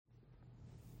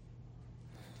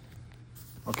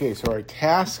Okay, so our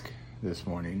task this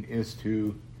morning is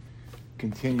to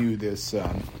continue this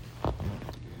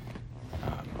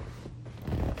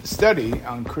study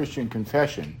on Christian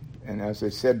confession. And as I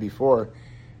said before,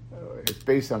 it's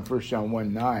based on 1 John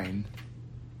 1:9,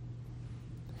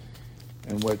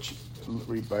 in which,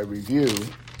 by review,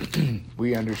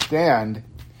 we understand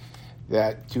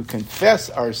that to confess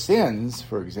our sins,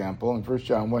 for example, in 1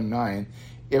 John 1:9,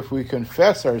 if we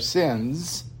confess our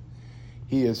sins,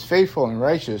 He is faithful and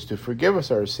righteous to forgive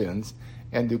us our sins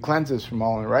and to cleanse us from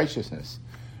all unrighteousness.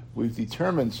 We've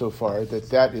determined so far that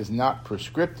that is not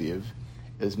prescriptive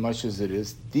as much as it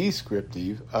is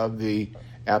descriptive of the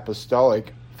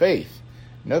apostolic faith.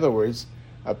 In other words,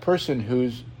 a person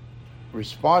who's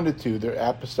responded to their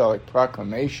apostolic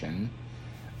proclamation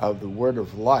of the word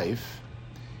of life,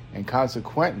 and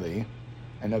consequently,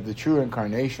 and of the true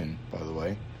incarnation, by the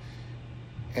way,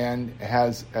 and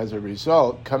has, as a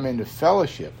result, come into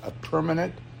fellowship, a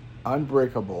permanent,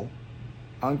 unbreakable,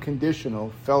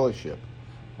 unconditional fellowship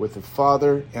with the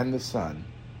Father and the Son,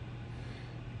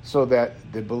 so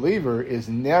that the believer is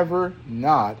never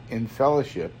not in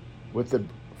fellowship with the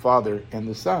Father and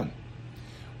the Son.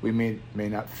 We may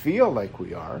not feel like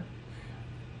we are.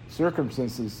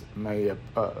 Circumstances may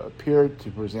appear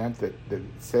to present that it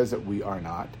says that we are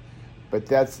not, but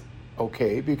that's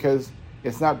okay because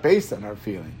it's not based on our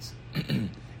feelings.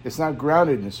 It's not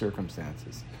grounded in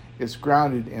circumstances. It's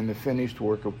grounded in the finished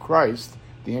work of Christ,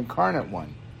 the incarnate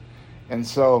one. And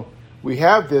so we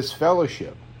have this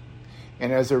fellowship.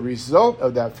 And as a result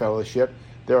of that fellowship,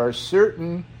 there are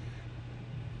certain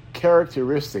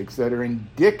characteristics that are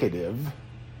indicative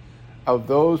of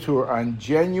those who are on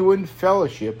genuine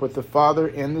fellowship with the Father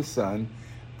and the Son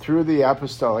through the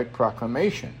apostolic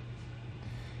proclamation.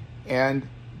 And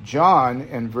John,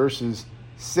 in verses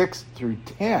 6 through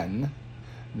 10,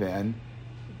 then,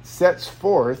 sets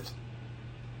forth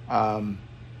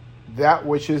that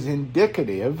which is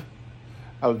indicative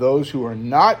of those who are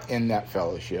not in that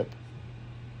fellowship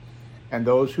and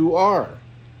those who are.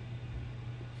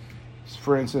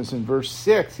 For instance, in verse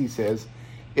 6, he says,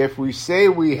 "If we say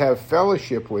we have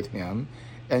fellowship with him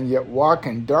and yet walk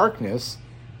in darkness,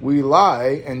 we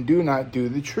lie and do not do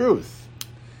the truth."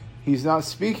 He's not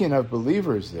speaking of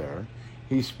believers there.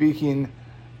 He's speaking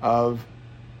of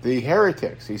the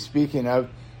heretics. He's speaking of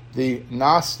the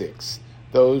Gnostics,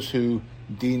 those who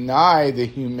deny the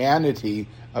humanity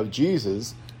of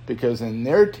Jesus, because in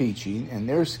their teaching and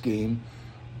their scheme,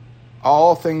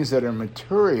 all things that are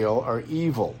material are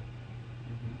evil.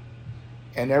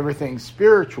 And everything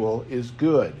spiritual is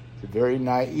good. It's a very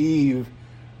naive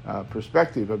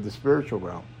perspective of the spiritual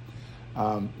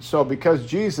realm. So because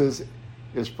Jesus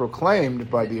is proclaimed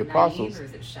by the apostles... Naive, or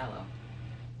is it shallow?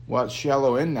 Well, it's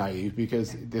shallow and naive,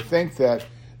 because to think that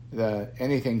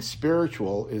anything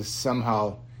spiritual is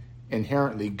somehow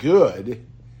inherently good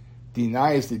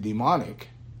denies the demonic.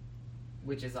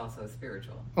 Which is also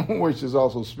spiritual. Which is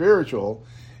also spiritual,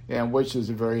 and which is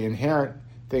a very inherent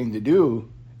thing to do.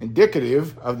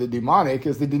 Indicative of the demonic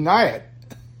is to deny it.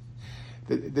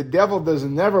 The devil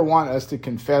doesn't never want us to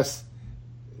confess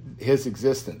his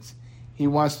existence. He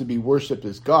wants to be worshipped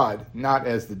as God, not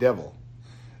as the devil.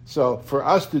 So for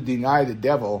us to deny the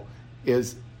devil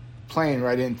is playing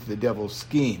right into the devil's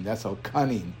scheme. That's how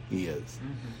cunning he is.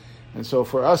 Mm-hmm. And so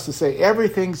for us to say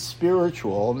everything's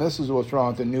spiritual, and this is what's wrong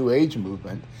with the New Age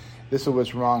movement, this is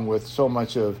what's wrong with so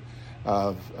much of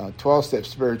 12-step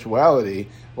spirituality.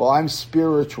 Well, I'm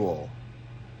spiritual,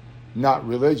 not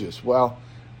religious. Well,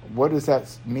 what does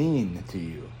that mean to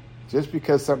you? Just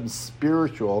because something's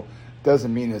spiritual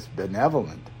doesn't mean it's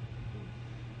benevolent.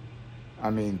 I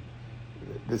mean,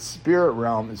 the spirit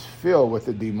realm is filled with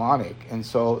the demonic, and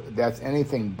so that's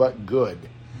anything but good.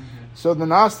 Mm-hmm. So the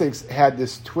Gnostics had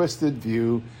this twisted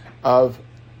view of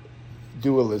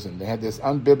dualism. They had this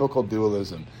unbiblical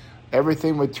dualism.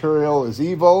 Everything material is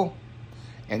evil,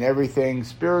 and everything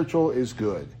spiritual is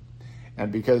good.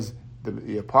 And because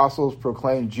the apostles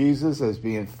proclaimed Jesus as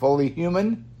being fully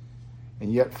human,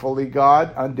 and yet fully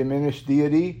God, undiminished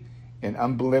deity, and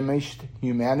unblemished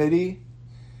humanity,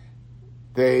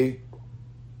 they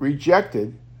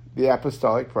rejected the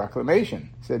apostolic proclamation.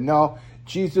 Said, no,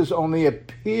 Jesus only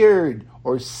appeared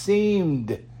or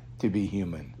seemed to be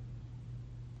human.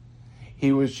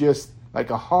 He was just like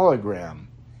a hologram.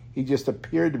 He just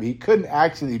appeared to be. He couldn't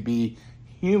actually be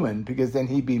human, because then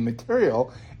he'd be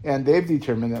material, and they've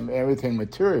determined that everything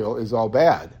material is all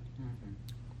bad.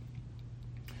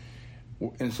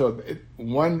 Mm-hmm. And so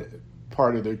one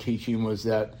part of their teaching was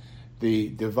that the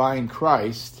divine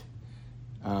Christ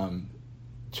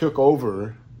took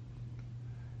over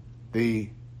the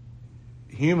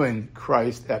human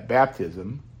Christ at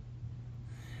baptism,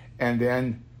 and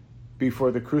then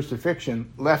before the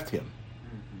crucifixion left him.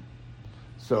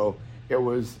 So there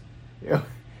was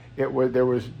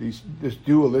this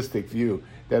dualistic view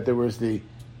that there was the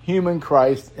human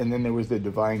Christ and then there was the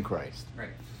divine Christ. Right.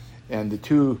 And the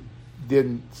two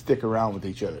didn't stick around with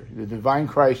each other. The divine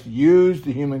Christ used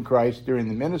the human Christ during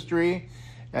the ministry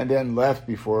and then left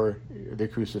before the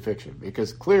crucifixion,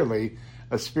 because clearly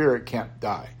a spirit can't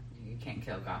die. You can't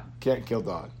kill God. Can't kill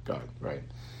God, right.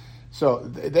 So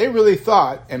they really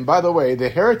thought, and by the way, the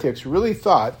heretics really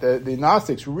thought, that the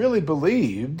Gnostics really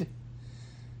believed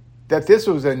that this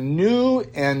was a new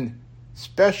and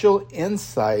special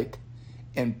insight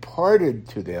imparted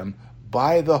to them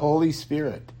by the Holy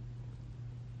Spirit.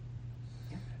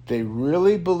 They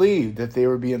really believed that they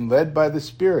were being led by the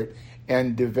Spirit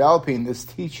and developing this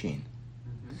teaching.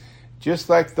 Just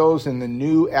like those in the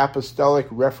new apostolic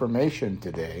reformation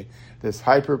today, this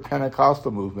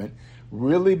hyper-Pentecostal movement,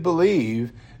 really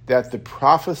believe that the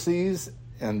prophecies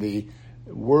and the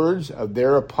words of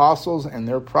their apostles and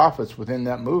their prophets within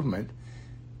that movement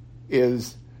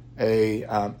is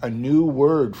a new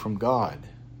word from God.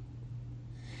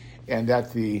 And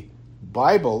that the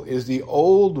Bible is the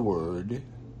old word,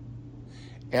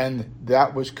 and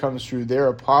that which comes through their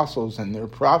apostles and their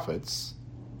prophets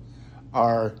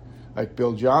are, like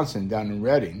Bill Johnson down in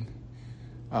Reading,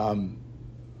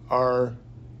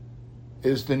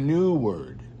 is the new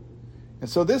word. And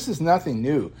so this is nothing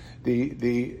new.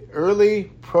 The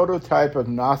early prototype of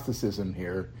Gnosticism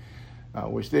here,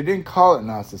 which they didn't call it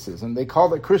Gnosticism, they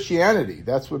called it Christianity.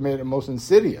 That's what made it most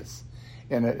insidious.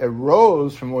 And it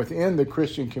arose from within the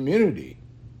Christian community.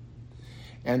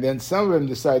 And then some of them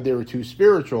decided they were too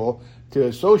spiritual to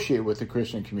associate with the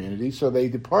Christian community, so they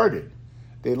departed.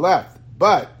 They left.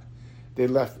 But they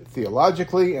left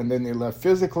theologically, and then they left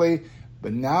physically.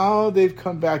 But now they've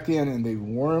come back in, and they've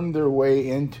wormed their way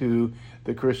into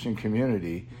the Christian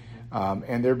community.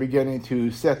 And they're beginning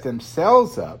to set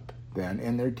themselves up, then,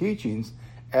 in their teachings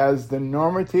as the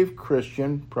normative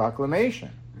Christian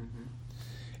proclamation.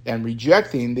 And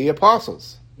rejecting the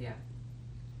apostles. Yeah.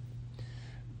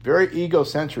 Very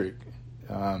egocentric,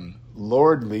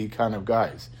 lordly kind of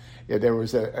guys. Yeah, there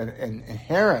was an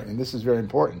inherent, and this is very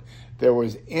important, there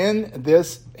was in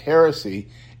this heresy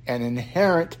an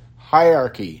inherent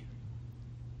hierarchy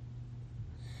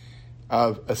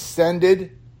of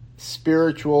ascended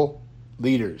spiritual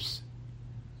leaders.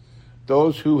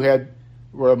 Those who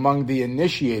were among the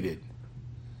initiated,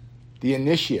 the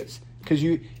initiates, because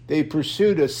they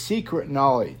pursued a secret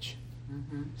knowledge,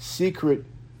 secret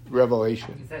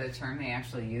revelation. Is that a term they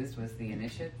actually used, was the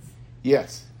initiates?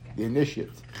 Yes, the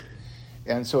initiates.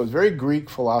 And so it's very Greek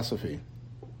philosophy.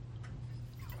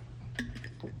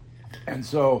 And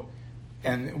so,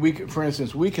 for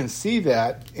instance, we can see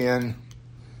that in,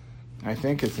 I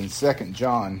think it's in 2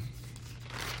 John.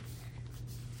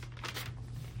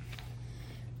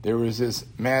 There was this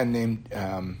man named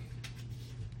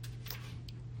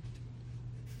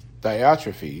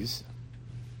Diotrephes.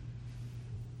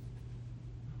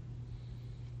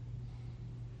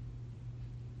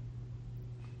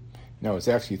 No, it's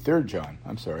actually 3 John.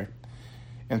 I'm sorry.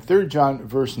 In 3 John,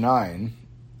 verse 9,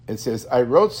 it says, I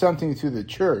wrote something to the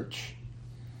church.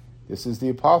 This is the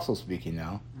apostle speaking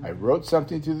now. I wrote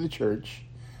something to the church,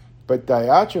 but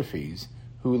Diotrephes,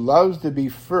 who loves to be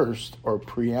first or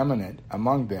preeminent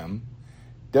among them,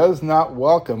 does not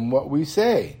welcome what we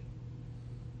say.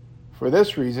 For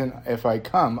this reason, if I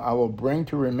come, I will bring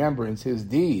to remembrance his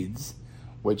deeds,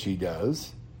 which he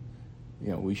does.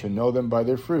 We shall know them by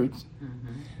their fruits.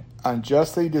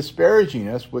 Unjustly disparaging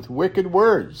us with wicked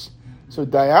words. So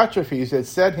Diotrephes had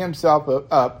set himself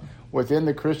up within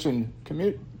the Christian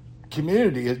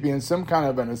community as being some kind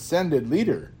of an ascended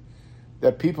leader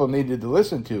that people needed to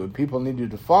listen to and people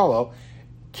needed to follow,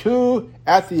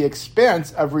 at the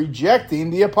expense of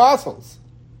rejecting the apostles.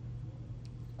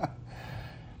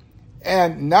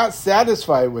 And not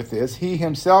satisfied with this, he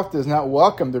himself does not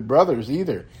welcome the brothers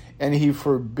either, and he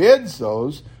forbids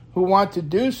those who want to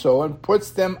do so and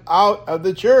puts them out of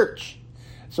the church.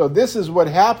 So this is what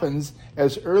happens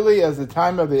as early as the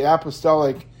time of the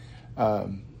apostolic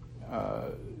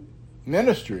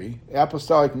ministry,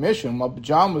 apostolic mission, while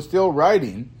John was still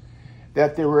writing,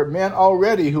 that there were men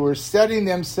already who were setting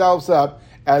themselves up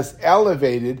as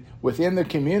elevated within the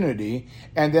community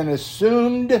and then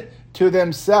assumed to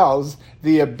themselves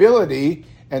the ability,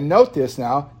 and note this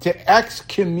now, to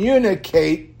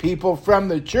excommunicate people from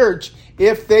the church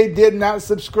if they did not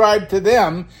subscribe to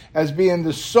them as being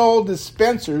the sole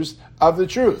dispensers of the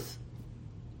truth.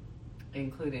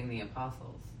 Including the apostles.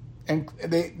 And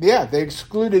they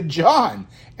excluded John,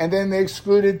 and then they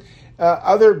excluded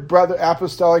other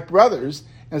apostolic brothers,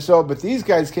 And so, but these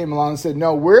guys came along and said,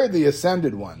 no, we're the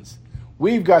ascended ones.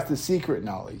 We've got the secret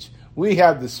knowledge. We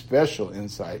have the special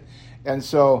insight. And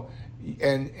so,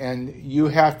 and you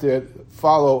have to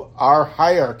follow our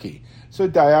hierarchy. So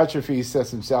Diotrephes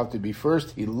sets himself to be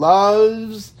first. He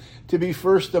loves to be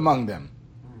first among them.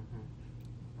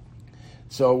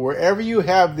 So wherever you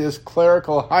have this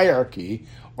clerical hierarchy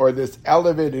or this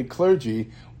elevated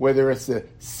clergy, whether it's the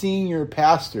senior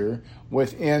pastor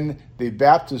within the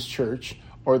Baptist church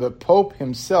or the Pope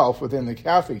himself within the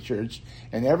Catholic Church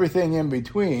and everything in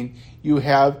between, you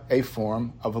have a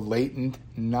form of latent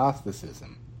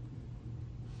Gnosticism,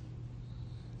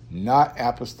 not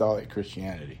apostolic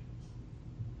Christianity.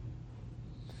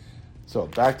 So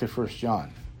back to 1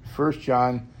 John. 1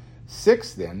 John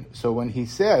 6 then, so when he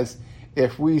says,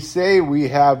 if we say we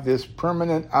have this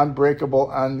permanent, unbreakable,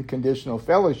 unconditional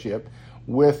fellowship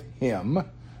with him,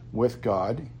 with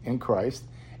God in Christ,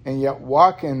 and yet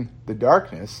walk in the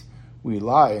darkness, we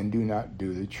lie and do not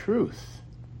do the truth.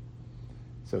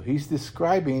 So he's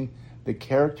describing the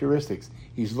characteristics.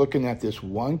 He's looking at this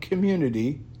one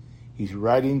community. He's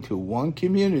writing to one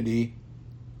community,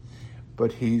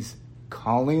 but he's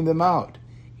calling them out.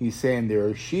 He's saying there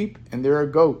are sheep and there are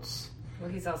goats. Well,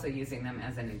 he's also using them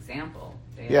as an example.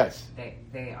 Yes.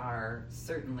 They are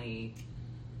certainly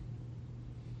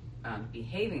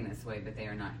behaving this way, but they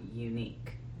are not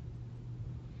unique.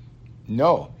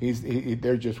 No,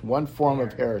 they're just one form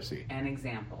of heresy. An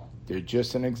example. They're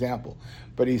just an example.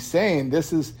 But he's saying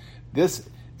this.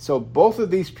 So both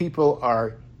of these people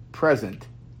are present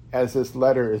as this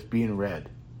letter is being read,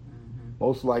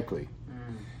 most likely.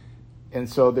 And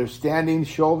so they're standing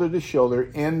shoulder to shoulder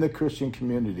in the Christian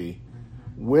community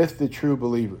with the true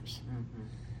believers.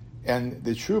 And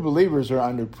the true believers are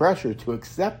under pressure to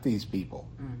accept these people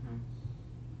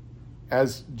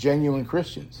as genuine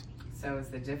Christians. So is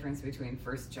the difference between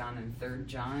 1 John and 3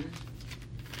 John?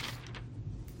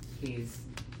 He's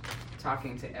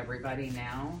talking to everybody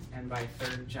now, and by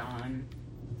 3 John,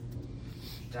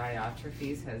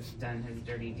 Diotrephes has done his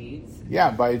dirty deeds.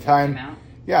 Yeah, by the time...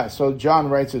 Yeah, so John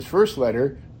writes his first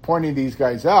letter pointing these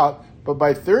guys out, but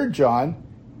by 3 John,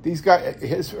 these guys,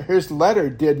 his letter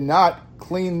did not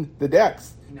clean the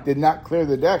decks, did not clear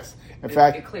the decks. In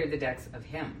fact, it cleared the decks of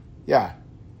him. Yeah.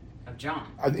 Of John.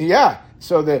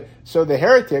 So the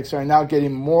heretics are now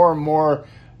getting more and more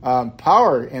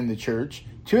power in the church,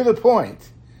 to the point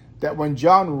that when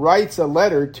John writes a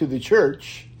letter to the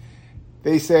church,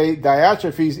 they say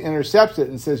Diotrephes intercepts it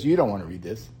and says, you don't want to read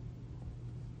this.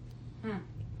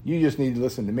 You just need to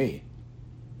listen to me.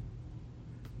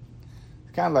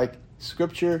 It's kind of like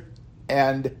scripture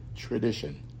and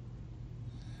tradition.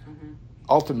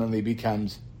 Ultimately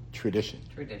becomes tradition.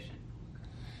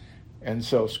 And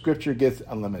so scripture gets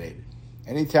eliminated.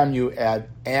 Anytime you add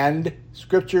and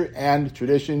scripture and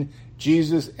tradition,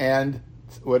 Jesus and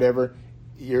whatever,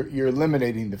 you're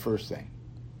eliminating the first thing.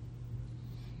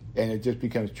 And it just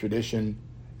becomes tradition.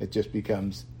 It just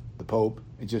becomes the Pope.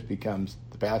 It just becomes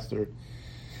the pastor.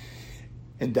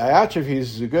 And Diotrephes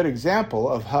is a good example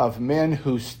of men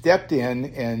who stepped in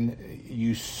and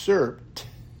usurped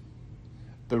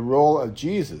the role of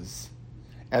Jesus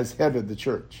as head of the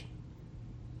church.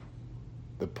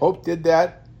 The Pope did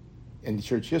that in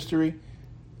church history.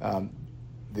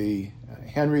 The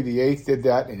Henry VIII did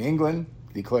that in England,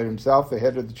 declared himself the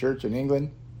head of the church in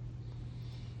England.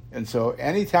 And so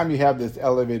anytime you have this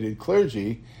elevated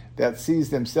clergy that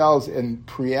sees themselves in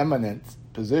preeminent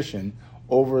position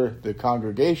over the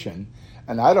congregation,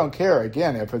 and I don't care,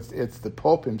 again, if it's the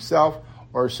Pope himself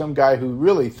or some guy who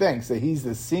really thinks that he's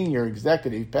the senior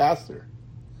executive pastor.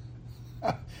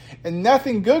 And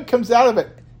nothing good comes out of it.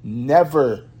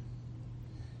 Never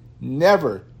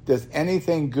does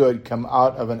anything good come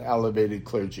out of an elevated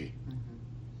clergy.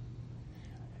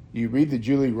 You read the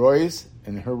Julie Roys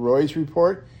and her Roys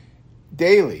report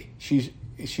daily. She's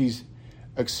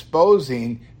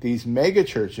exposing these mega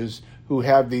churches who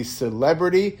have these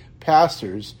celebrity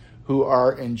pastors who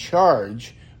are in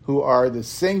charge, who are the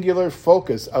singular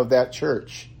focus of that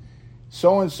church.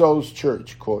 So-and-so's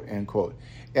church, quote, unquote,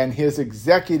 and his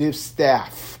executive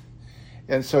staff.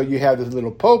 And so you have this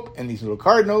little Pope and these little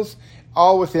cardinals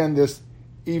all within this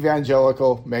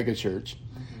evangelical megachurch.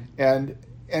 And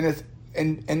it's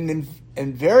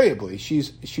invariably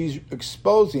she's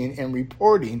exposing and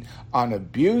reporting on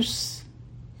abuse,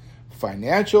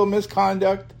 financial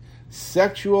misconduct,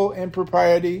 sexual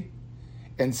impropriety,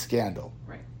 and scandal.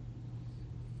 Right.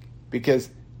 Because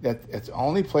that's the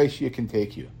only place you can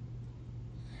take you.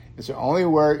 It's the only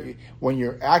where, when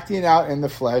you're acting out in the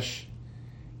flesh,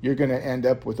 you're going to end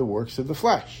up with the works of the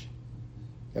flesh.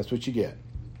 That's what you get.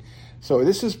 So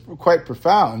this is quite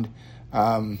profound.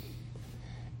 And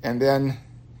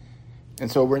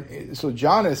so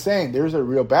John is saying there's a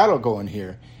real battle going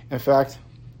here. In fact,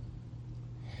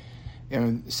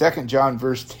 in 2 John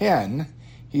verse 10,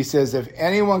 he says, if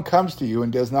anyone comes to you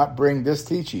and does not bring this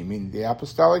teaching, meaning the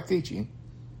apostolic teaching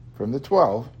from the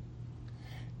 12,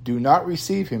 do not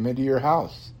receive him into your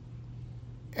house,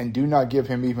 and do not give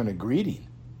him even a greeting.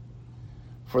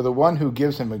 For the one who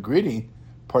gives him a greeting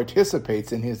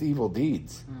participates in his evil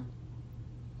deeds.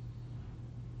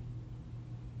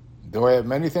 Though I have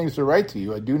many things to write to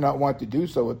you, I do not want to do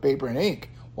so with paper and ink.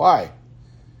 Why?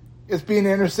 It's being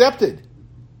intercepted.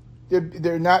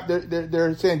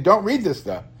 They're saying, don't read this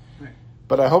stuff. Right.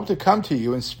 But I hope to come to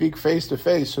you and speak face to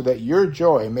face so that your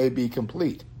joy may be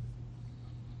complete.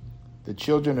 The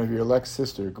children of your elect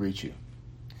sister greet you.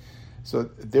 So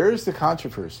there's the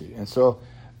controversy. And so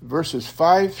verses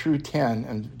 5 through 10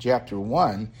 in chapter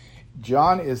 1,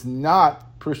 John is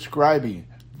not prescribing.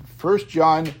 1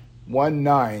 John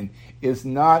 1:9 is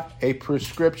not a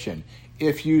prescription.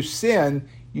 If you sin,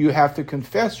 you have to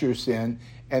confess your sin,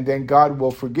 and then God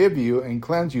will forgive you and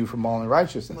cleanse you from all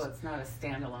unrighteousness. Well, it's not a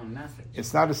standalone message.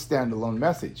 It's not a standalone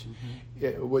message.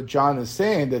 What John is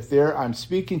saying, that there I'm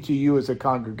speaking to you as a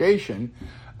congregation,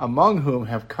 among whom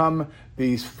have come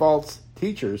these false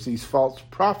teachers, these false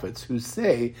prophets, who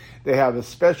say they have a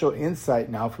special insight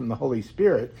now from the Holy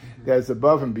Spirit that is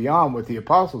above and beyond what the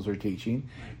apostles are teaching,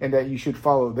 and that you should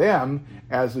follow them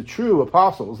as the true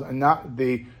apostles and not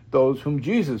those whom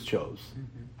Jesus chose.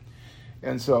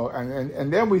 And so,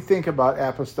 and then we think about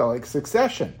apostolic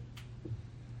succession.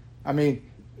 I mean,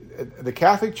 the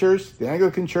Catholic Church, the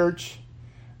Anglican Church,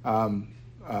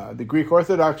 the Greek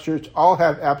Orthodox Church, all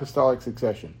have apostolic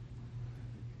succession.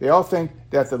 They all think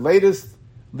that the latest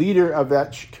leader of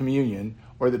that communion,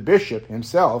 or the bishop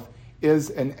himself, is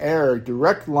an heir,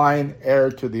 direct line heir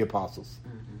to the apostles.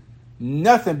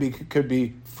 Nothing could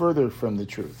be further from the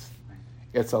truth.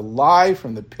 It's a lie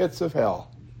from the pits of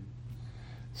hell.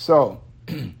 So,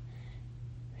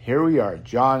 here we are.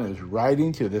 John is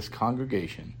writing to this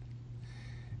congregation,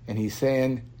 and he's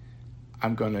saying,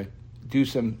 I'm going to do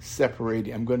some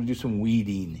separating. I'm going to do some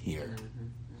weeding here.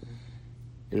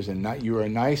 You're a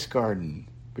nice garden,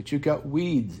 but you've got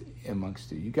weeds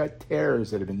amongst you. You've got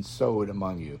tares that have been sowed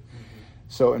among you.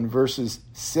 So in verses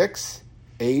 6,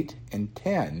 8, and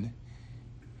 10,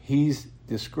 he's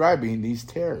describing these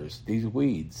tares, these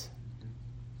weeds.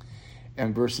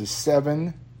 And verses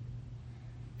 7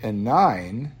 and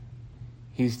 9,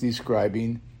 he's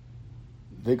describing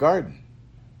the garden,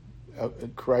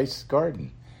 Christ's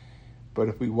garden. But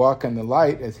if we walk in the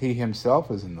light as he himself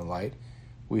is in the light,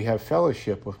 we have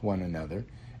fellowship with one another,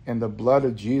 and the blood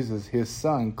of Jesus, his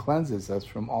Son, cleanses us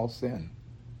from all sin.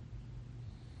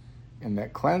 And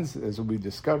that cleanse, as we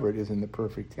discovered, is in the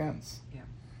perfect tense. Yeah.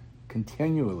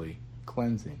 Continually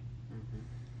cleansing.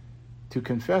 To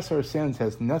confess our sins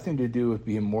has nothing to do with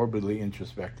being morbidly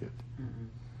introspective.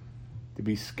 To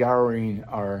be scouring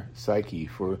our psyche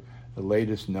for the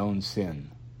latest known sin.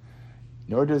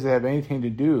 Nor does it have anything to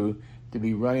do to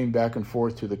be running back and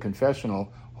forth to the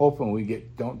confessional, hoping we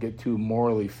don't get too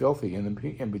morally filthy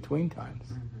in between times.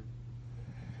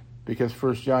 Because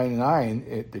 1 John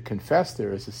 9, to confess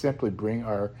there is to simply bring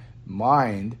our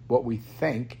mind, what we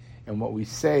think and what we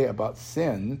say about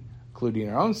sin, including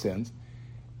our own sins,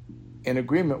 in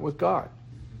agreement with God.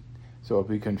 So if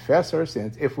we confess our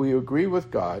sins, if we agree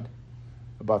with God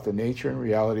about the nature and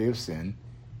reality of sin,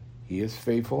 he is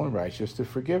faithful and righteous to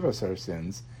forgive us our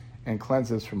sins and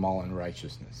cleanse us from all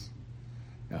unrighteousness.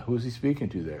 Now, who is he speaking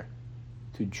to there?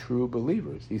 To true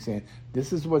believers. He's saying,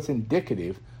 this is what's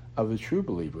indicative of a true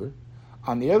believer.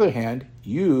 On the other hand,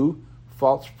 you,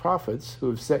 false prophets, who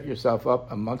have set yourself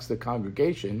up amongst the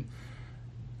congregation,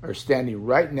 are standing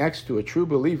right next to a true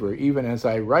believer, even as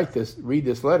I read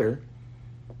this letter.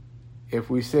 If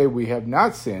we say we have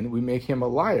not sinned, we make him a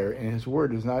liar, and his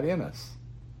word is not in us.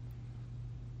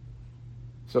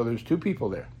 So there's two people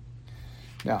there.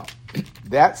 Now,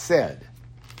 that said,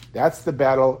 that's the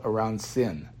battle around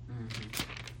sin.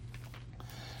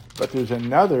 But there's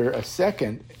a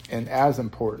second, and as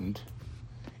important,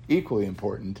 equally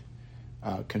important,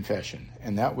 confession.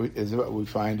 And that is what we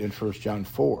find in 1 John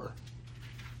 4.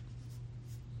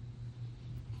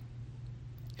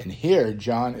 And here,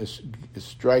 John is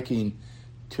striking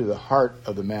to the heart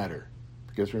of the matter.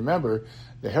 Because remember,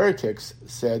 the heretics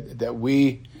said that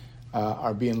we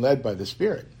are being led by the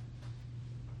Spirit.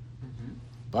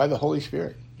 By the Holy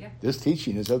Spirit. Yeah. This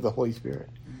teaching is of the Holy Spirit.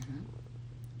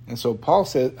 And so John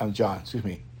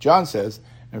says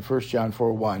in 1 John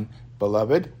 4:1,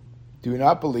 Beloved, do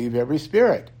not believe every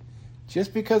spirit.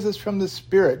 Just because it's from the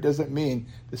Spirit doesn't mean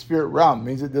the Spirit realm.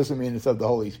 It doesn't mean it's of the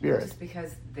Holy Spirit. Just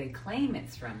because they claim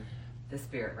it's from the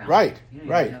Spirit realm. Right, You don't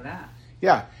right. even know that.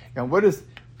 Yeah, and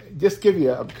just give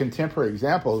you a contemporary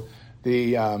example,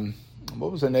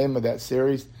 what was the name of that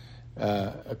series?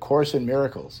 A Course in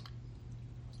Miracles.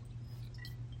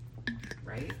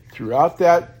 Right. Throughout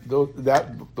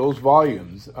those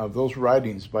volumes of those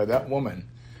writings by that woman,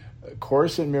 A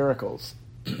Course in Miracles,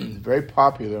 very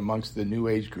popular amongst the New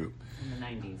Age group. In the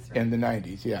 90s. Right? In the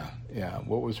 90s, yeah.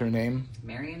 What was her name?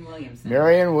 Marianne Williamson.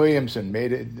 Marianne Williamson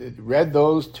read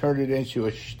those, turned it into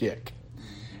a shtick.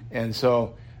 And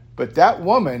so, but that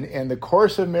woman in the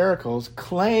Course of Miracles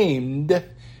claimed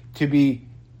to be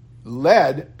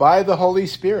led by the Holy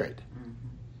Spirit.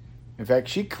 In fact,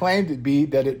 she claimed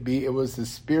it was the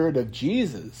Spirit of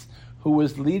Jesus who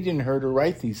was leading her to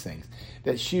write these things.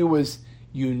 That she was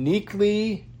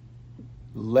uniquely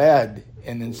led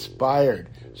and inspired,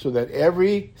 so that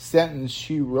every sentence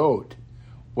she wrote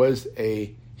was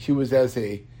as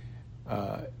a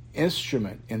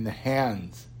instrument in the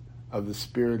hands of the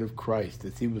Spirit of Christ,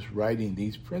 as he was writing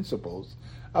these principles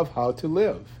of how to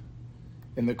live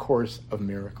in the Course of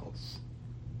Miracles.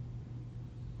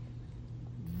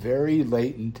 Very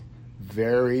latent,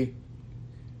 very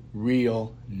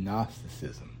real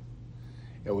Gnosticism.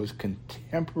 It was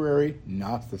contemporary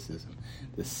Gnosticism.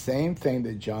 The same thing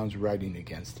that John's writing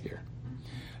against here.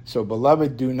 So,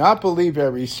 beloved, do not believe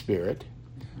every spirit,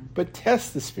 but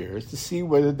test the spirits to see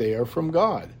whether they are from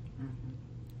God.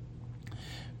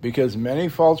 Because many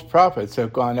false prophets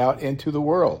have gone out into the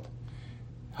world.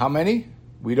 How many?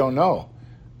 We don't know.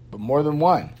 But more than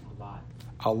one.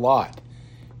 A lot.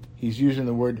 He's using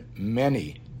the word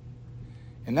many.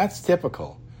 And that's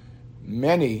typical.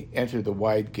 Many enter the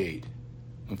wide gate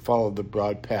and follow the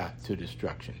broad path to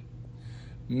destruction.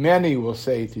 Many will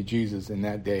say to Jesus in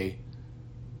that day,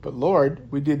 but Lord,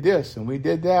 we did this, and we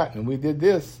did that, and we did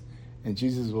this. And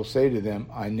Jesus will say to them,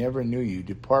 I never knew you.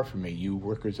 Depart from me, you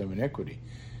workers of iniquity.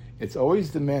 It's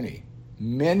always the many.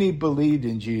 Many believed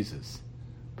in Jesus,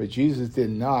 but Jesus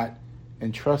did not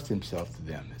entrust himself to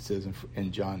them. It says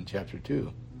in John chapter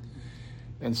 2.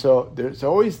 And so there's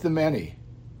always the many.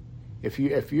 If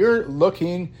you're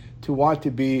looking to want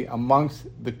to be amongst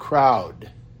the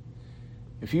crowd,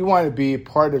 if you want to be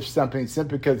part of something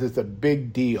simply because it's a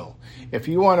big deal, if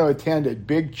you want to attend a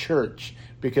big church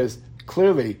because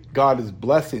clearly God is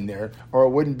blessing there, or it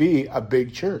wouldn't be a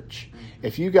big church.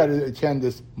 If you got to attend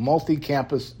this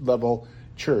multi-campus level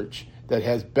church that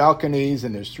has balconies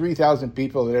and there's 3,000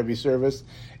 people at every service,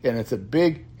 and it's a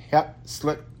big, hip,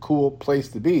 slick, cool place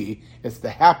to be, it's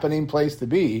the happening place to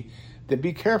be, then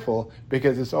be careful,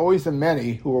 because it's always the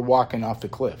many who are walking off the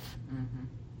cliff. Mm-hmm.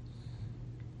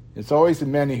 It's always the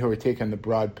many who are taking the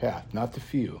broad path, not the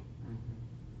few.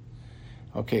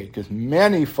 Mm-hmm. Okay, because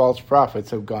many false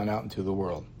prophets have gone out into the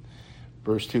world.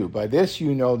 Verse 2, by this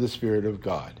you know the Spirit of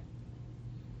God.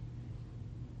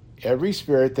 Every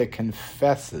spirit that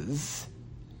confesses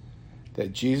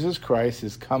that Jesus Christ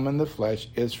is come in the flesh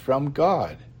is from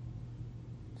God.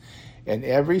 And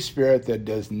every spirit that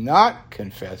does not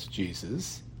confess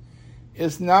Jesus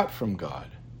is not from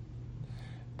God.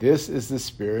 This is the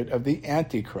spirit of the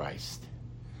Antichrist,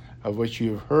 of which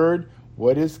you have heard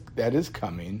that is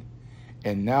coming,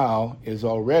 and now is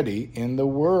already in the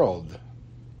world.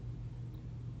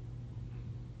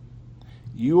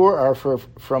 You are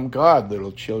from God,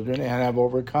 little children, and have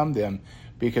overcome them,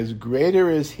 because greater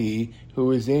is he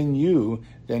who is in you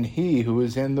than he who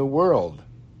is in the world.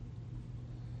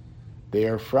 They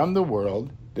are from the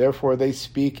world, therefore they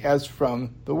speak as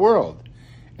from the world,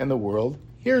 and the world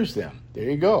hears them. There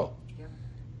you go. Yep.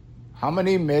 How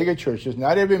many mega churches?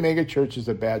 Not every mega church is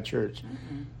a bad church.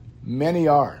 Mm-hmm. Many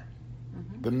are.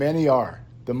 Mm-hmm. The many are.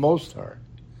 The most are.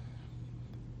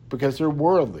 Because they're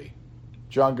worldly.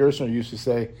 John Gerstner used to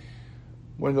say,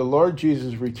 when the Lord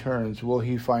Jesus returns, will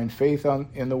he find faith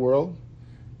in the world?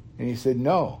 And he said,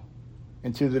 no.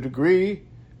 And to the degree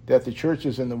that the church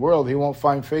is in the world, he won't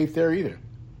find faith there either.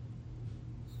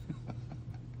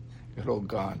 Good old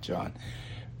God, John.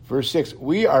 Verse 6,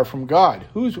 we are from God.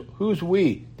 Who's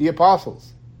we? The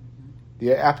apostles,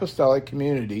 the apostolic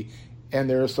community, and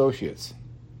their associates.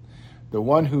 The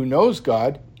one who knows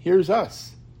God hears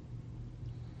us.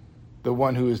 The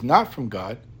one who is not from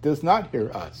God does not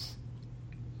hear us.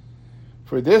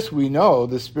 For this we know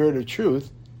the spirit of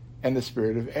truth and the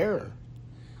spirit of error.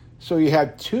 So you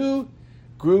have two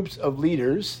groups of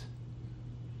leaders,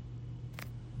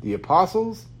 the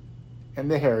apostles and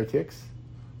the heretics,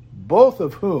 both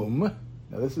of whom,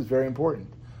 now this is very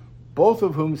important, both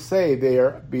of whom say they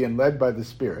are being led by the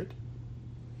Spirit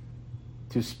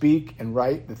to speak and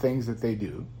write the things that they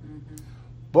do. Mm-hmm.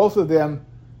 Both of them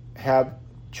have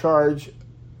charge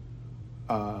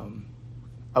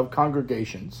of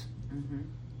congregations,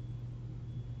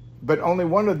 but only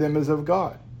one of them is of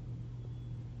God.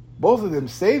 Both of them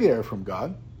say they are from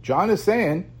God. John is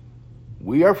saying,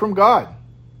 we are from God.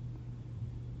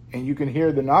 And you can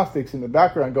hear the Gnostics in the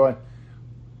background going,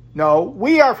 no,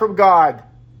 we are from God.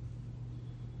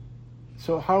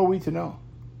 So how are we to know?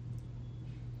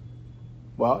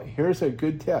 Well, here's a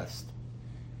good test.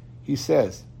 He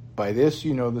says, by this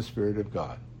you know the Spirit of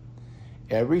God.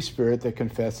 Every spirit that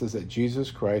confesses that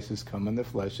Jesus Christ has come in the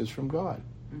flesh is from God.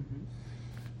 Mm-hmm.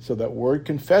 So that word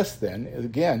confess then,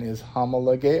 again, is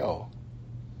homologeo,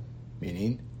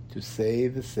 meaning to say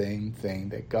the same thing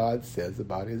that God says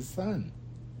about his Son.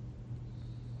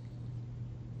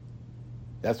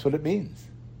 That's what it means.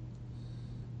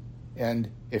 And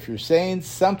if you're saying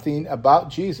something about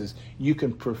Jesus, you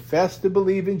can profess to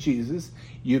believe in Jesus.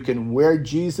 You can wear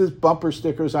Jesus bumper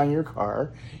stickers on your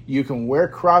car. You can wear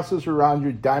crosses around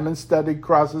your diamond-studded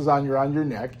crosses on your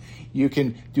neck. You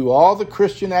can do all the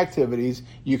Christian activities.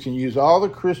 You can use all the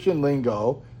Christian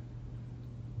lingo.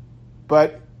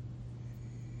 But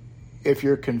if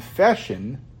your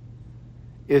confession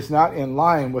is not in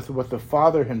line with what the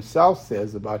Father himself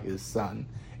says about his Son,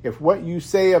 if what you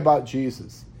say about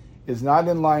Jesus is not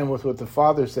in line with what the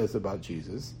Father says about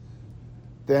Jesus,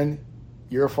 then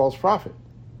you're a false prophet.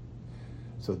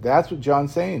 So that's what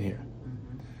John's saying here.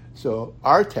 Mm-hmm. So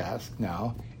our task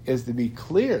now is to be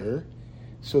clear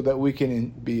so that we can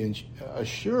be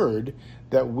assured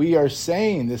that we are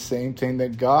saying the same thing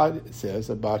that God says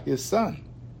about his Son.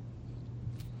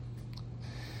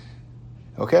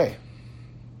 Okay,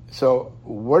 so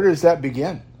where does that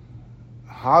begin?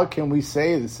 How can we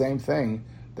say the same thing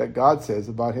that God says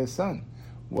about his Son?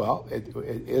 Well, it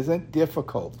isn't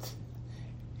difficult.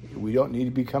 We don't need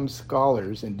to become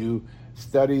scholars and do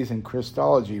studies in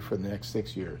Christology for the next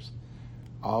 6 years.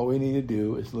 All we need to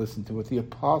do is listen to what the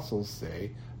apostles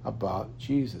say about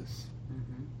Jesus.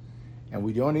 Mm-hmm. And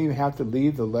we don't even have to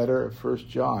leave the letter of 1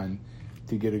 John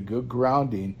to get a good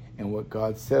grounding in what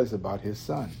God says about his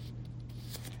Son.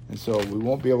 And so we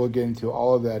won't be able to get into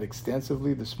all of that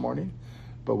extensively this morning,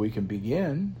 but we can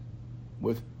begin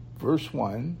with verse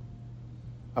 1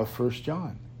 of 1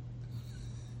 John.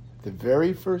 The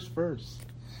very first verse.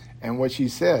 And what she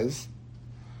says,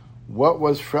 what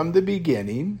was from the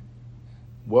beginning,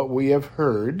 what we have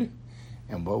heard,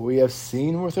 and what we have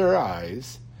seen with our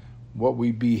eyes, what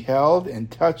we beheld and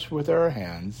touched with our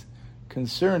hands,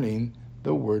 concerning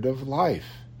the word of life.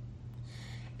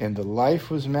 And the life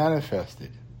was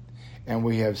manifested, and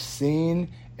we have seen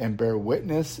and bear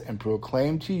witness and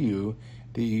proclaim to you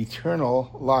the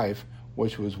eternal life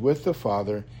which was with the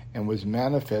Father and was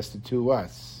manifested to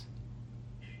us.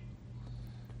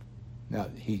 Now,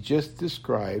 he just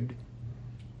described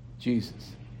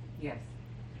Jesus. Yes.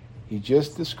 He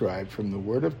just described from the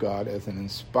Word of God as an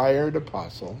inspired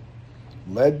apostle,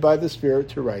 led by the Spirit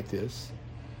to write this.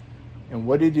 And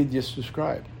what did he just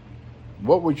describe?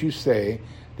 What would you say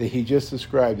that he just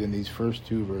described in these first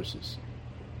two verses?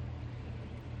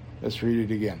 Let's read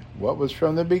it again. What was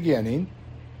from the beginning?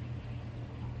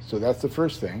 So that's the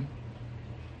first thing.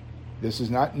 This is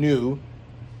not new.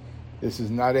 This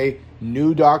is not a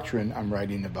new doctrine I'm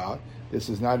writing about. This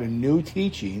is not a new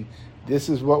teaching. This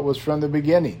is what was from the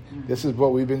beginning. Mm-hmm. This is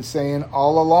what we've been saying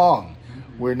all along.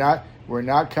 Mm-hmm. We're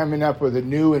not coming up with a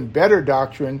new and better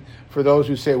doctrine for those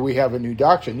who say we have a new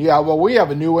doctrine. Yeah, well, we have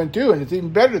a new one too, and it's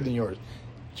even better than yours.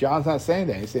 John's not saying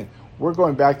that. He's saying we're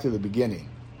going back to the beginning.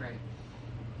 Right.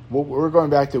 We're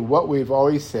going back to what we've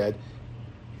always said,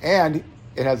 and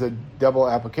it has a double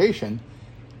application.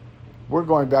 We're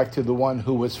going back to the one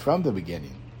who was from the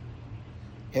beginning.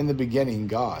 In the beginning,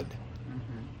 God.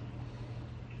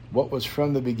 Mm-hmm. What was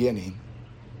from the beginning?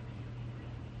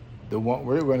 The one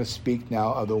we're going to speak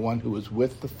now of the one who was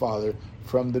with the Father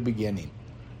from the beginning.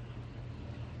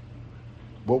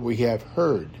 What we have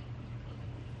heard.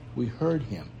 We heard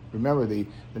him. Remember, the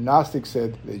Gnostics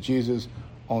said that Jesus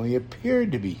only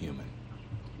appeared to be human.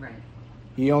 Right.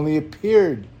 He only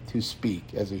appeared to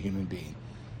speak as a human being.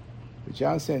 But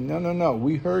John said, no,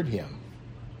 we heard him.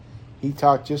 He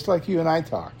talked just like you and I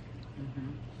talk.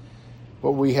 Mm-hmm.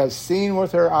 What we have seen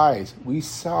with our eyes, we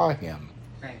saw him.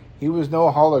 Right. He was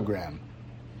no hologram.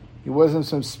 He wasn't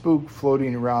some spook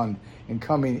floating around and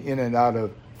coming in and out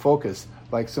of focus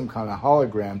like some kind of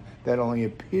hologram that only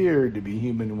appeared to be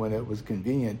human when it was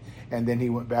convenient, and then he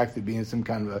went back to being some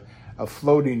kind of a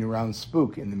floating around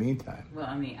spook in the meantime. Well,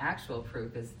 and the actual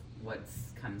proof is what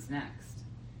comes next.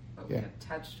 What we have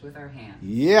touched with our hands.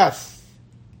 Yes.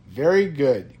 Very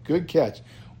good. Good catch.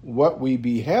 What we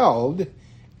beheld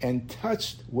and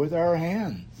touched with our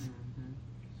hands.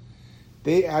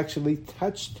 They actually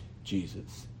touched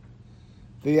Jesus.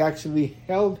 They actually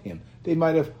held him. They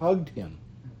might have hugged him.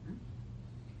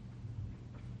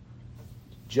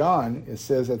 John, it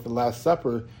says at the Last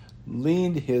Supper,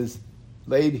 laid his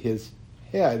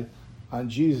head on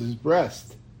Jesus'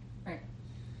 breast. Right.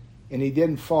 And he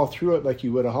didn't fall through it like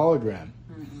you would a hologram.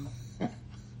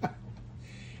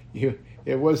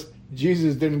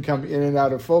 Jesus didn't come in and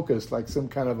out of focus like some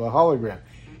kind of a hologram.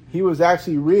 He was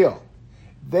actually real.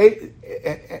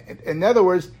 In other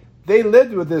words, they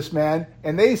lived with this man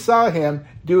and they saw him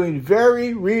doing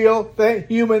very real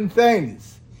human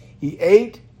things. He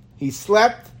ate, he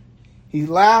slept, he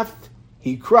laughed,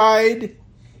 he cried,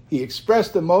 he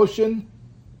expressed emotion,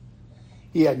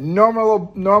 he had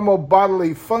normal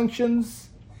bodily functions,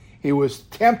 he was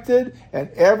tempted in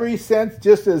every sense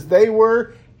just as they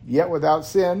were, yet without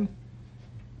sin.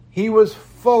 He was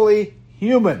fully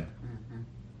human.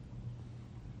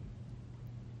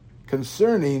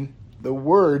 Concerning the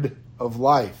word of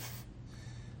life.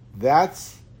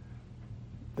 That's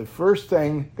the first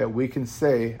thing that we can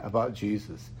say about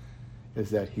Jesus,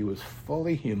 is that he was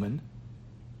fully human,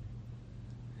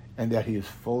 and that he is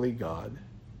fully God,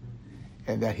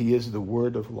 and that he is the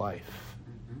word of life.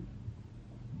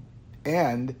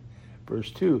 And,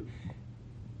 verse 2,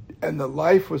 and the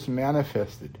life was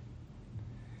manifested,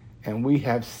 and we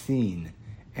have seen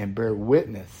and bear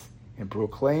witness and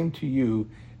proclaim to you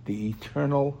the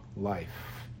eternal life.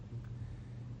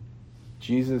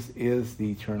 Jesus is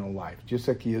the eternal life. Just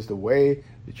like he is the way,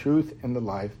 the truth, and the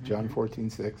life. John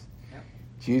 14:6. Yep.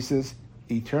 Jesus'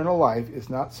 eternal life is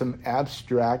not some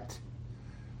abstract,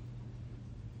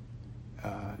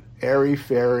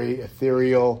 airy-fairy,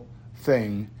 ethereal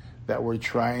thing that we're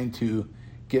trying to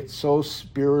get so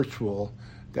spiritual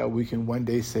that we can one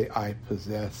day say, I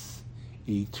possess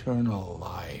eternal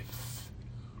life.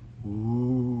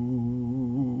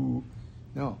 Ooh.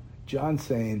 No, John's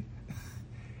saying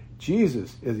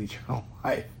Jesus is eternal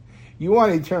life. You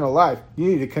want eternal life, you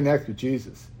need to connect with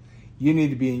Jesus. You need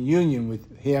to be in union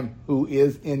with him who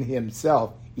is in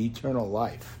himself eternal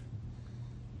life.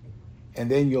 And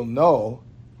then you'll know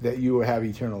that you will have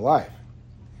eternal life,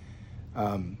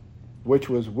 which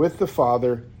was with the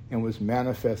Father and was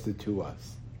manifested to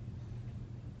us.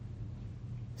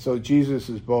 So Jesus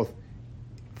is both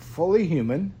fully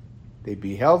human. They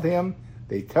beheld him,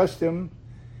 they touched him,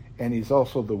 and he's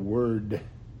also the Word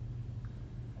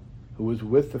who was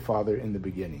with the Father in the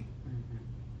beginning.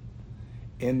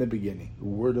 In the beginning, the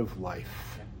Word of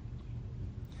life.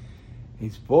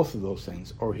 He's both of those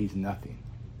things, or he's nothing.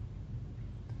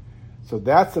 So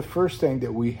that's the first thing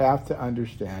that we have to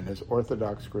understand as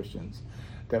Orthodox Christians,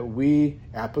 that we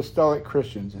apostolic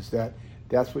Christians, is that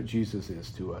that's what Jesus is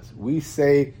to us. We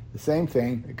say the same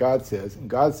thing that God says, and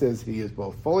God says he is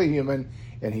both fully human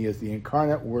and he is the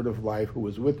incarnate Word of life who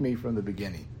was with me from the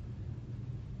beginning.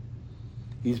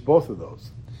 He's both of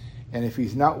those. And if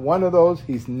he's not one of those,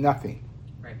 he's nothing.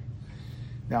 Right.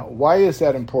 Now, why is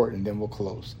that important? Then we'll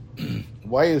close.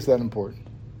 Why is that important?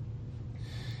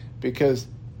 Because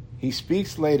he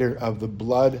speaks later of the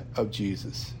blood of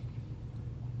Jesus.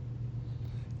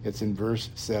 It's in verse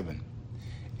 7.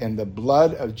 And the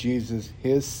blood of Jesus,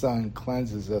 his Son,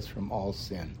 cleanses us from all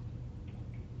sin.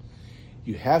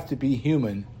 You have to be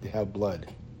human to have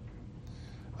blood.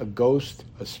 A ghost,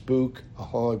 a spook, a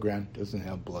hologram doesn't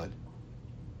have blood.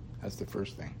 That's the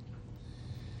first thing.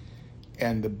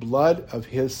 And the blood of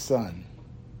his Son,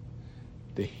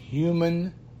 the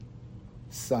human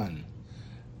Son,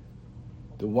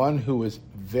 the one who was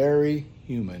very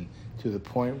human to the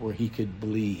point where he could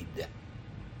bleed.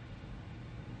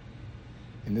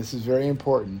 And this is very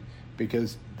important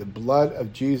because the blood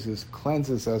of Jesus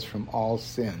cleanses us from all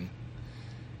sin.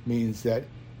 Means that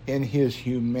in his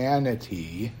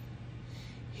humanity,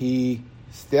 he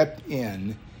stepped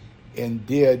in and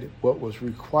did what was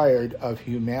required of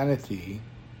humanity,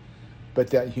 but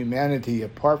that humanity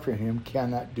apart from him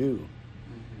cannot do.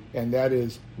 And that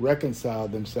is reconcile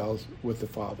themselves with the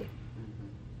Father.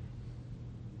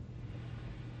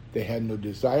 They had no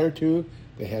desire to,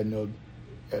 they had no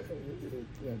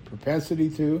propensity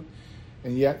to,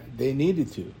 and yet they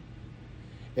needed to.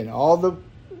 And all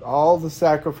the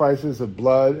sacrifices of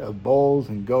blood, of bulls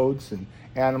and goats and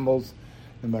animals,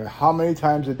 no matter how many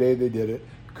times a day they did it,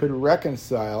 could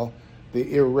reconcile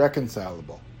the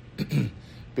irreconcilable.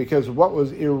 Because what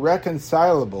was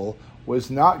irreconcilable was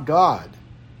not God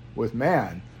with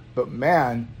man, but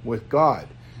man with God.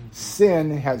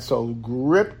 Sin had so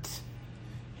gripped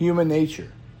human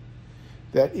nature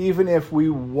that even if we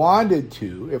wanted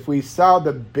to, if we saw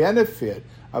the benefit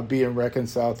of being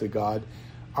reconciled to God,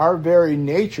 our very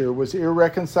nature was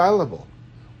irreconcilable.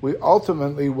 We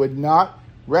ultimately would not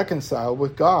reconcile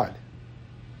with God.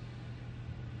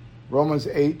 Romans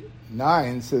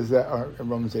 8:9 says that, or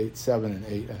Romans 8:7 and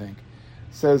 8, I think,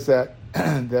 says that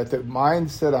that the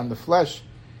mind set on the flesh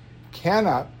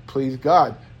cannot please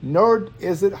God, nor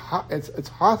is it it's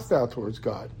hostile towards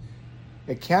God.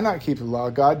 It cannot keep the law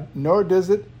of God, nor is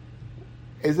it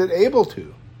able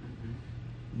to.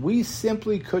 We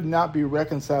simply could not be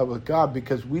reconciled with God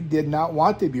because we did not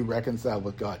want to be reconciled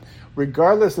with God.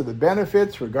 Regardless of the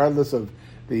benefits, regardless of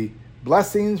the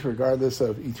blessings, regardless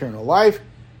of eternal life,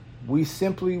 we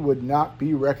simply would not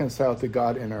be reconciled to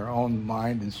God in our own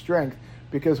mind and strength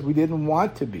because we didn't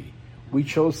want to be. We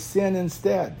chose sin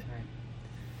instead.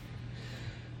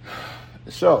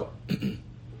 So,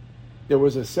 there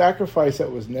was a sacrifice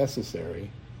that was necessary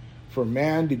for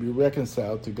man to be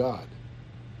reconciled to God.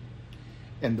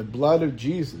 And the blood of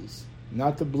Jesus,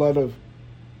 not the blood of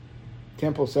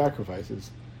temple sacrifices,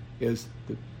 is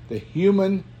the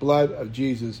human blood of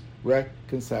Jesus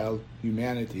reconciled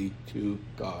humanity to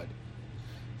God.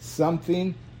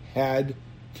 Something had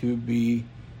to be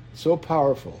so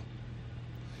powerful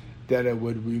that it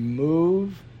would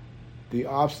remove the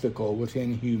obstacle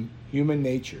within human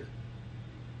nature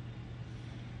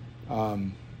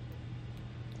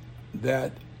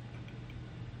that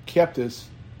kept us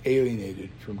alienated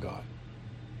from God.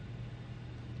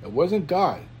 It wasn't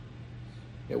God.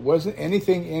 It wasn't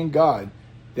anything in God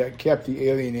that kept the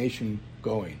alienation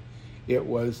going. It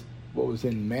was what was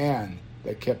in man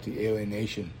that kept the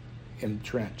alienation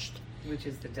entrenched. Which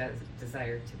is the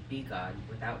desire to be God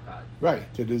without God.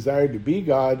 Right, the desire to be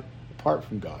God apart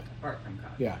from God. Apart from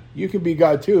God. Yeah, you can be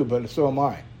God too, but so am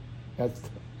I.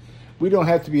 We don't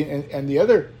have to be, and the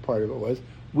other part of it was,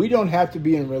 we don't have to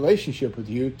be in relationship with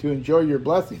you to enjoy your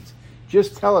blessings.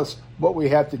 Just tell us what we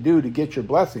have to do to get your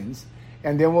blessings,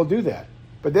 and then we'll do that.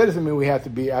 But that doesn't mean we have to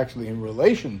be actually in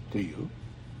relation to you.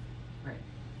 Right.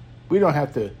 We don't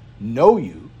have to know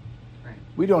you. Right.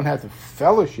 We don't have to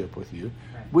fellowship with you.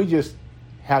 Right. We just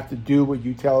have to do what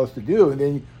you tell us to do, and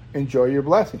then enjoy your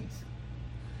blessings.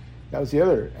 That was the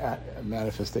other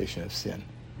manifestation of sin.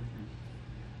 Mm-hmm.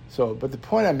 So, but the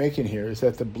point I'm making here is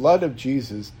that the blood of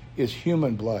Jesus is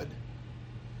human blood.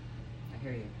 I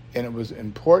hear you. And it was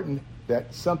important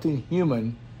that something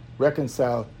human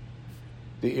reconcile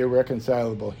the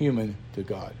irreconcilable human to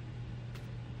God.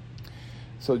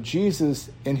 So Jesus,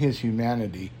 in his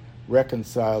humanity,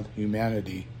 reconciled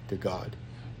humanity to God.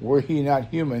 Were he not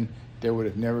human, there would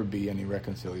have never been any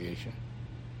reconciliation.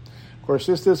 Of course,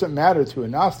 this doesn't matter to a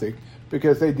Gnostic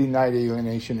because they denied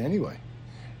alienation anyway.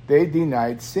 They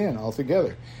denied sin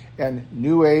altogether. And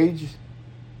New Age,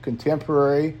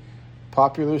 contemporary,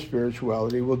 popular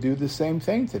spirituality will do the same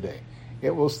thing today.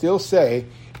 It will still say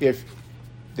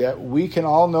that we can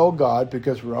all know God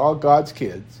because we're all God's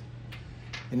kids.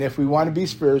 And if we want to be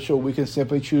spiritual, we can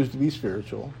simply choose to be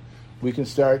spiritual. We can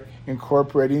start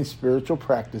incorporating spiritual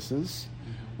practices.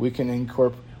 We can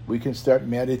start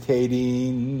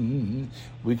meditating.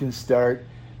 We can start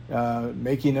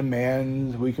making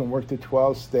amends. We can work the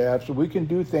 12 steps. We can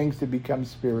do things to become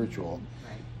spiritual.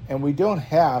 Right. And we don't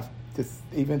have to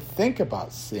even think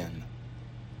about sin.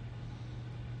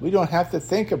 We don't have to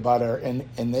think about our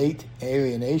innate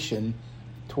alienation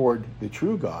toward the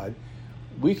true God.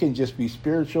 We can just be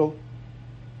spiritual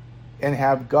and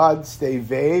have God stay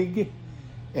vague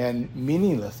and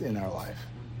meaningless in our life.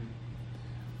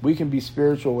 Mm-hmm. We can be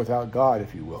spiritual without God,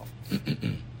 if you will.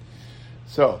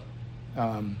 So,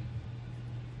 the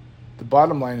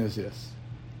bottom line is this.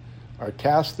 Our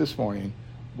task this morning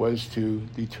was to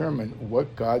determine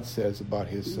what God says about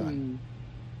his Son.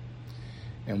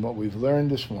 And what we've learned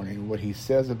this morning, what he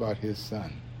says about his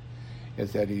Son,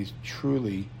 is that he's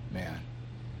truly man.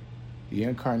 The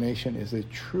incarnation is a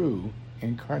true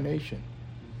incarnation.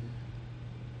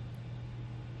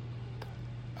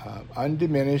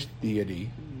 Undiminished deity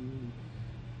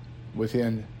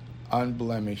within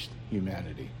unblemished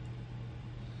humanity.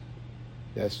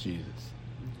 That's Jesus.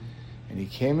 And he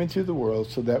came into the world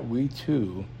so that we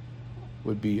too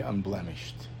would be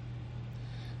unblemished.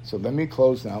 So let me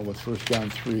close now with 1 John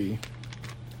 3,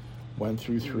 1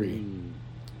 through 3.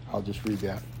 I'll just read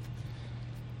that.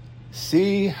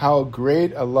 See how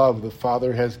great a love the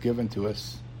Father has given to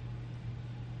us,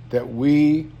 that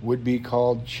we would be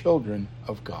called children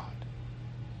of God.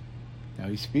 Now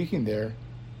he's speaking there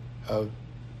of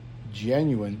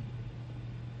genuine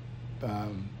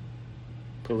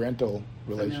parental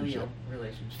relationship.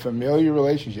 Familiar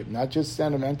relationship, not just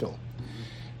sentimental. Mm-hmm.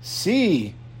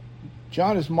 See,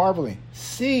 John is marveling.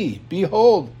 See,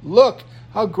 behold, look,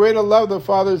 How great a love the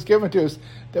Father has given to us,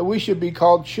 that we should be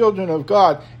called children of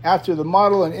God after the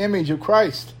model and image of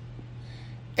Christ.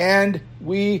 And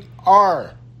we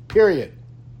are, period.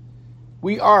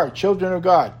 We are children of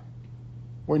God.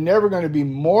 We're never going to be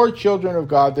more children of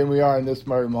God than we are in this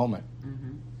very moment.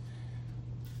 Mm-hmm.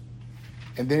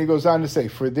 And then he goes on to say,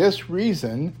 for this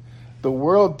reason, the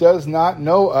world does not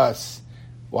know us.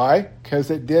 Why? Because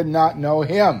it did not know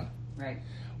him. Right.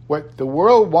 What the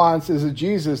world wants is a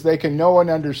Jesus they can know and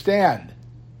understand.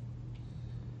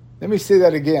 Let me say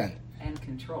that again. And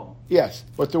control. Yes.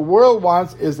 What the world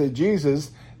wants is a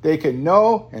Jesus they can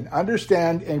know and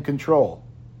understand and control.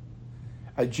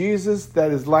 A Jesus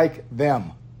that is like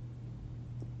them.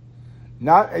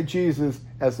 Not a Jesus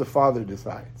as the Father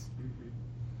decides. Mm-hmm.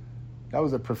 That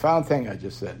was a profound thing I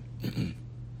just said.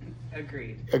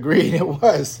 Agreed. Agreed, it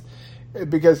was.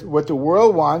 Because what the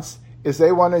world wants is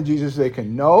they want a Jesus they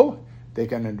can know, they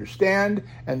can understand,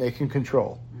 and they can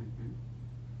control.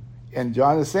 Mm-hmm. And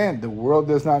John is saying the world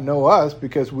does not know us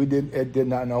because it did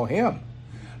not know him.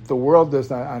 The world does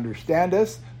not understand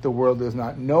us. The world does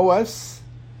not know us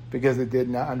because it did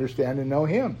not understand and know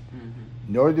him. Mm-hmm.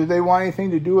 Nor do they want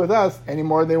anything to do with us any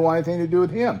more than they want anything to do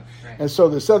with him. Right. And so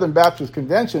the Southern Baptist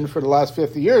Convention for the last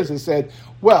 50 years has said,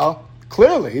 well,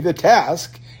 clearly the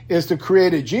task is to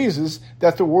create a Jesus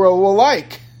that the world will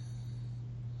like.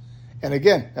 And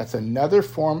again, that's another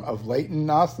form of latent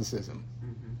Gnosticism.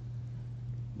 Mm-hmm.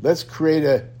 Let's create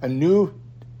a new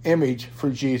image for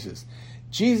Jesus.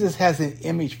 Jesus has an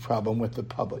image problem with the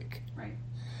public. Right.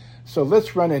 So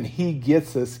let's run an He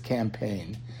Gets Us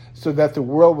campaign so that the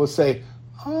world will say,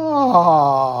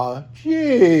 oh,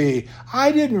 gee,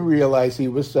 I didn't realize he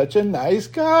was such a nice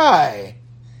guy.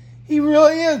 He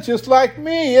really is just like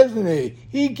me, isn't he?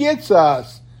 He gets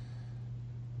us.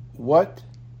 What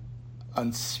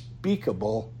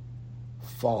unspeakable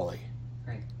folly.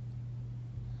 Right.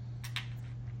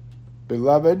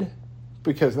 Beloved,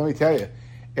 because let me tell you,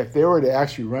 if they were to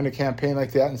actually run a campaign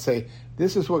like that and say,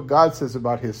 this is what God says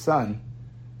about his son,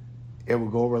 it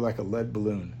would go over like a lead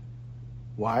balloon.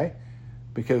 Why?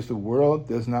 Because the world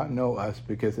does not know us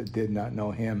because it did not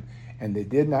know him. And they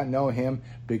did not know him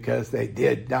because they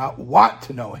did not want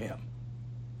to know him.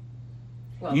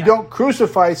 Well, you don't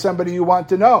crucify somebody you want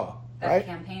to know. That right?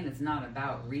 campaign is not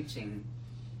about reaching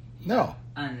no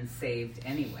unsaved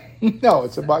anyway. No,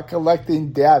 it's about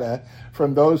collecting data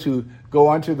from those who go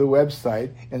onto the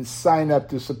website and sign up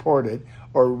to support it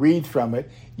or read from it.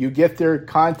 You get their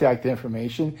contact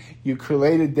information, you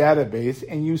create a database,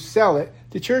 and you sell it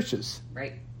to churches.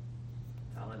 Right.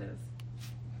 That's all it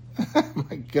is.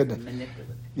 My goodness.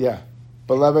 Manipulative. Yeah.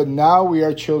 Beloved, now we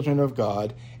are children of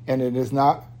God, and it has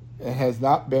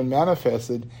not been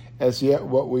manifested as yet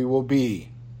what we will be.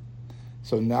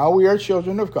 So now we are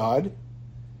children of God.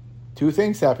 Two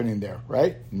things happening there,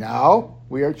 right? Now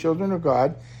we are children of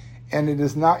God, and it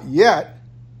is not yet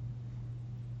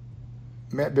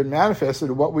been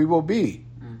manifested what we will be.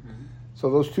 Mm-hmm.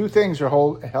 So those two things are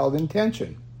held in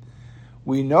tension.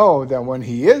 We know that when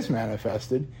he is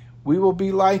manifested, we will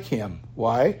be like him.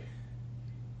 Why?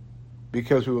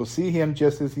 Because we will see him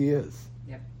just as he is.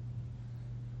 Yep.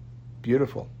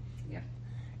 Beautiful. Yep.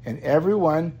 And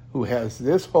everyone who has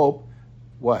this hope,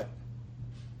 what?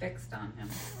 Fixed on him.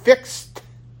 Fixed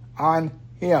on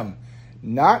him.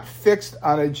 Not fixed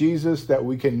on a Jesus that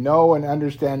we can know and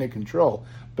understand and control,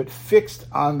 but fixed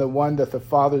on the one that the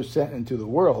Father sent into the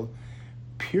world,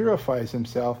 purifies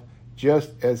himself just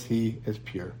as he is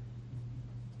pure.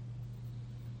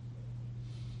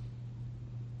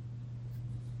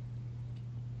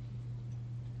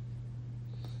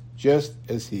 Just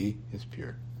as he is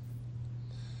pure.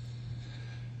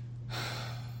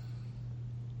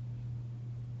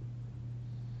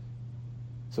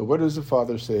 So what does the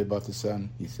Father say about the Son?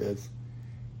 He says,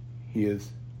 he is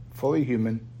fully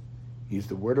human. He's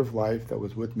the word of life that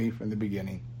was with me from the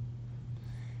beginning.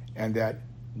 And that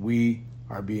we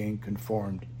are being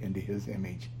conformed into his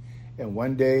image. And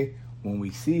one day, when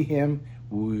we see him,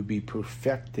 we will be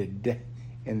perfected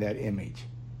in that image.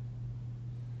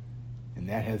 And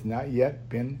that has not yet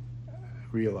been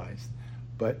realized.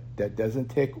 But that doesn't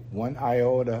take one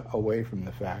iota away from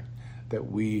the fact that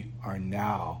we are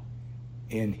now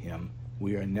in him.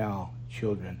 We are now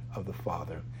children of the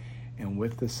Father. And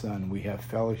with the Son, we have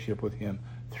fellowship with him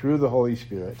through the Holy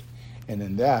Spirit. And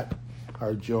in that,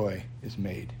 our joy is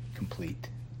made complete.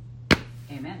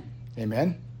 Amen.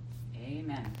 Amen?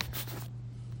 Amen.